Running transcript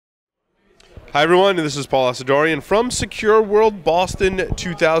Hi everyone, this is Paul Asadoorian from SecureWorld Boston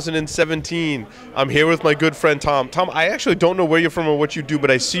 2017. I'm here with my good friend Tom. Tom, I actually don't know where you're from or what you do, but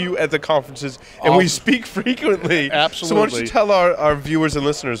I see you at the conferences and we speak frequently. Absolutely. So why don't you tell our viewers and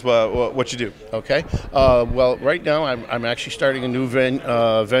listeners what you do? Okay. Well, right now I'm actually starting a new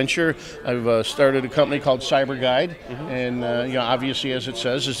venture. I've started a company called SyberGuide, and obviously, as it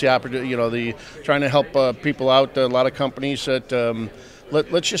says, is the opportunity. Trying to help people out. A lot of companies that.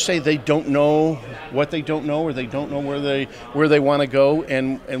 Let's just say they don't know what they don't know, or they don't know where they want to go.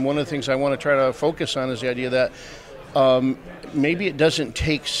 And one of the things I want to try to focus on is the idea that maybe it doesn't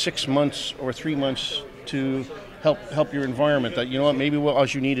take 6 months or 3 months to help your environment. That maybe all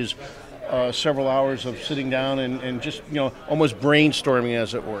you need is several hours of sitting down and just almost brainstorming,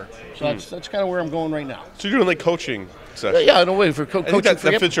 as it were. So that's kind of where I'm going right now. So you're doing like coaching sessions? Yeah, in a way for coaching. I think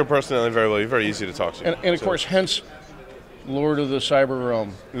that fits your personality very well. You're very easy to talk to. And of course, hence. Lord of the Cyber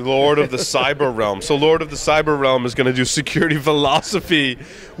Realm. Lord of the Cyber Realm. So Lord of the Cyber Realm is going to do security philosophy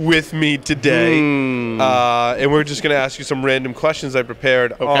with me today. And we're just going to ask you some random questions I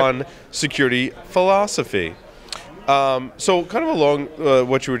prepared on security philosophy. So kind of along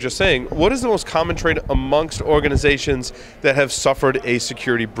what you were just saying, what is the most common trait amongst organizations that have suffered a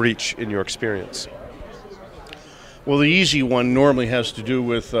security breach in your experience? Well, the easy one normally has to do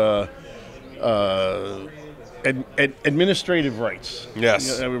with administrative rights.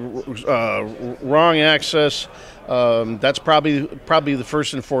 Yes. Wrong access. That's probably the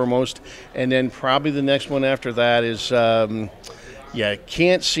first and foremost, and then probably the next one after that is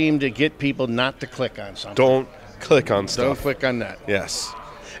can't seem to get people not to click on something. Don't click on stuff. Don't click on that. Yes.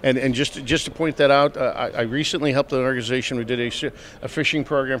 And just to point that out, I recently helped an organization. We did a phishing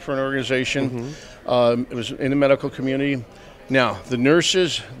program for an organization. It was in the medical community. Now, the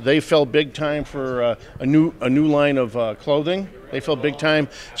nurses, they fell big time for a new line of clothing. They fell big time,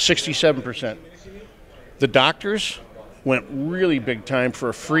 67%. The doctors went really big time for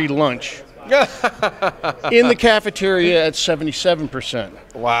a free lunch in the cafeteria at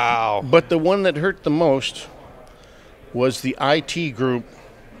 77%. Wow. But the one that hurt the most was the IT group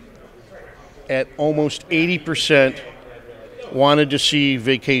at almost 80% wanted to see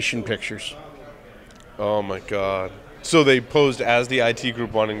vacation pictures. Oh, my God. So they posed as the IT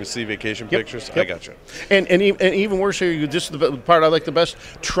group wanting to see vacation pictures? Yep. I gotcha. And even worse here, this is the part I like the best,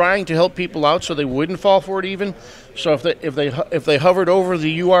 trying to help people out so they wouldn't fall for it even. So if they hovered over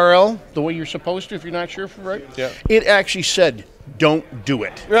the URL the way you're supposed to, if you're not sure, right? Yeah. It actually said, don't do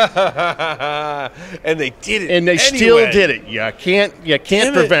it. And they did it And they still did it. You can't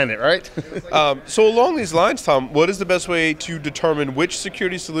prevent it, right? So along these lines, Tom, what is the best way to determine which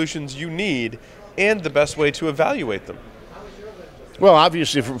security solutions you need and the best way to evaluate them? Well,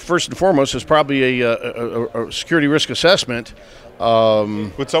 obviously, first and foremost, is probably a security risk assessment.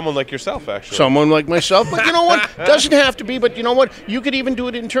 With someone like yourself, actually. Someone like myself, but you know what? Doesn't have to be, but you know what? You could even do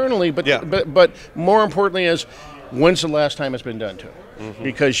it internally. But more importantly is, when's the last time it's been done to?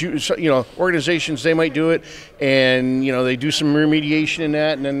 Because organizations, they might do it, and they do some remediation in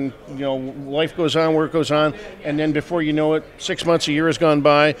that, and then life goes on, work goes on, and then before you know it, 6 months, a year has gone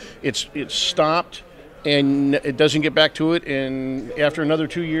by, it's stopped, and it doesn't get back to it, and after another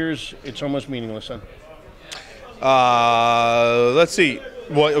 2 years, it's almost meaningless then. Let's see.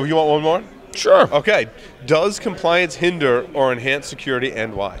 You want one more? Sure. Okay. Does compliance hinder or enhance security,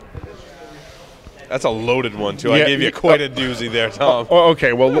 and why? That's a loaded one too. I gave you quite a doozy there, Tom.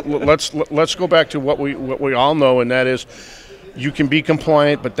 Okay. Well, let's go back to what we all know, and that is, you can be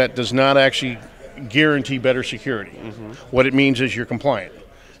compliant, but that does not actually guarantee better security. What it means is you're compliant.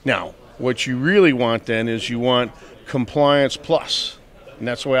 Now, what you really want then is you want compliance plus, and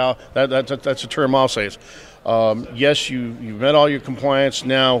that's the way that's a term I'll say. Is yes, you've met all your compliance.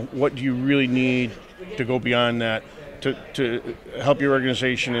 Now, what do you really need to go beyond that? To help your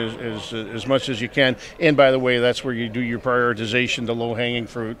organization as much as you can. And by the way, that's where you do your prioritization, the low-hanging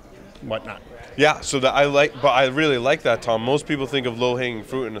fruit, whatnot. Yeah, so I really like that, Tom. Most people think of low-hanging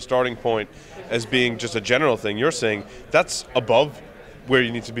fruit and a starting point as being just a general thing. You're saying that's above where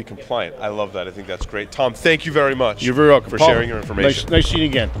you need to be compliant. I love that. I think that's great. Tom, thank you very much. You're very welcome. For sharing your information. Nice seeing you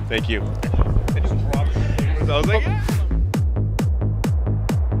again. Thank you. I was like,